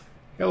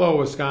Hello,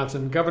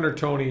 Wisconsin. Governor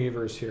Tony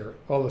Evers here.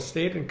 Well, the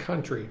state and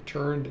country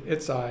turned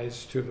its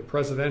eyes to the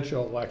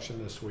presidential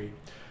election this week.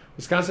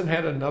 Wisconsin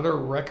had another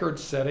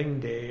record-setting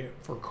day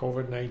for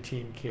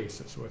COVID-19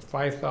 cases, with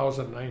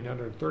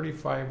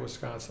 5,935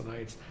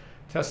 Wisconsinites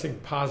testing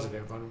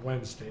positive on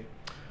Wednesday.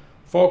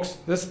 Folks,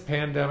 this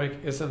pandemic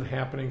isn't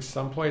happening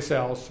someplace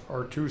else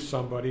or to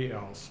somebody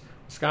else.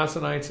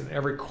 Wisconsinites in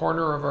every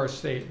corner of our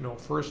state know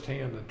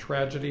firsthand the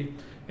tragedy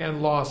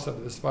and loss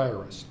of this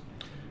virus.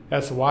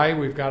 That's why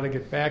we've got to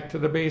get back to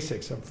the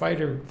basics of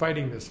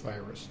fighting this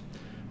virus.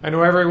 I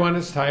know everyone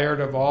is tired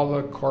of all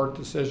the court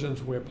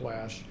decisions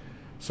whiplash.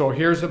 So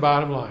here's the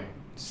bottom line.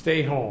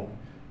 Stay home.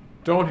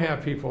 Don't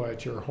have people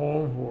at your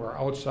home who are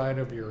outside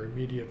of your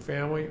immediate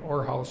family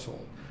or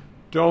household.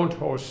 Don't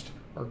host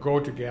or go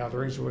to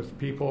gatherings with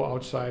people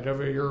outside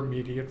of your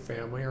immediate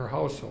family or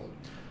household.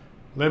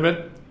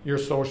 Limit your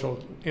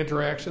social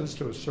interactions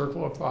to a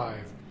circle of 5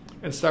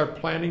 and start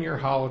planning your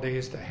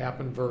holidays to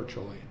happen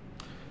virtually.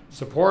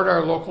 Support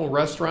our local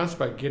restaurants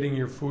by getting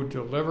your food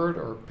delivered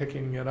or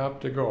picking it up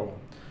to go.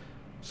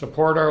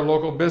 Support our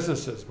local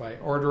businesses by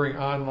ordering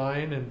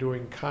online and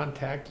doing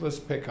contactless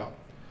pickup.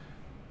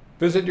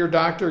 Visit your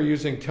doctor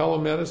using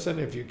telemedicine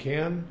if you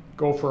can.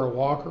 Go for a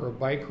walk or a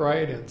bike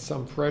ride and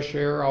some fresh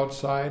air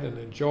outside and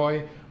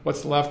enjoy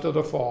what's left of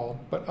the fall.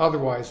 But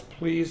otherwise,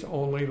 please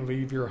only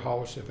leave your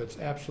house if it's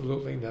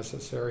absolutely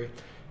necessary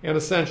and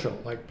essential,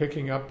 like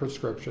picking up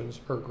prescriptions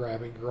or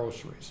grabbing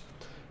groceries.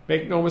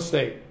 Make no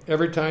mistake,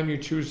 every time you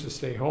choose to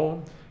stay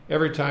home,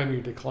 every time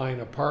you decline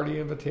a party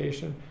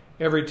invitation,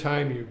 every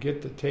time you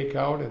get to take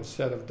out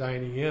instead of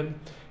dining in,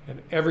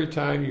 and every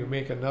time you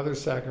make another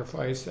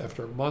sacrifice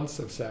after months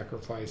of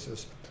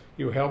sacrifices,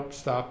 you help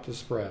stop the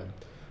spread.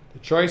 The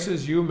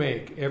choices you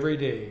make every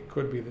day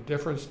could be the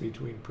difference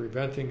between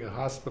preventing a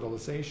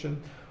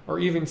hospitalization or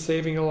even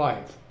saving a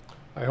life.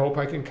 I hope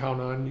I can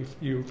count on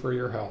you for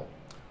your help.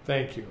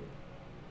 Thank you.